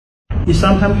You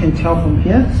sometimes can tell from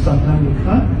here, sometimes you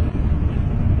can't.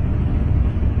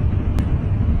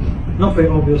 Not very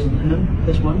obvious on the hand,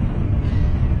 this one.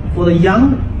 For the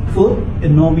young foot, it's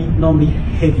normally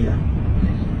heavier.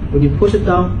 When you push it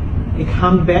down, it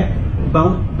comes back,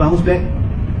 bounce back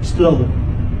slowly,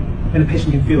 and the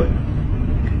patient can feel it.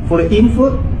 For the in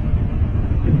foot,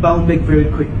 it bounce back very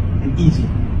quick and easy,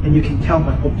 and you can tell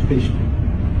by observation.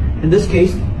 In this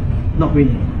case, not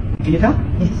really. Can you tell?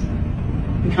 Yes.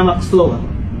 It come up slower,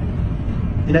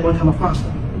 and that one come up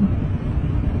faster.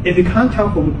 If you can't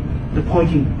tell from the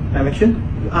pointing direction,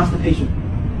 you ask the patient,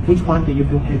 which one do you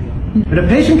feel heavier? But the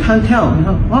patient can't tell,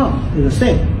 wow, they're the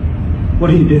same. What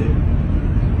do you do?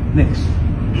 Next.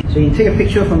 So you take a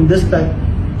picture from this side.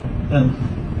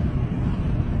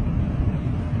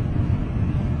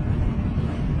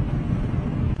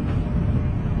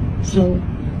 Slow.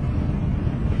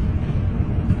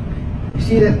 You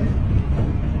see that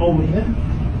over here?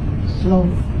 Slow.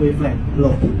 Very flat, low.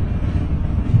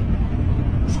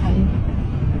 High.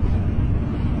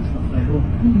 It's not flat at all.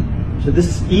 So this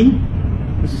is in,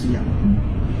 this is yang.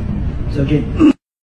 So again.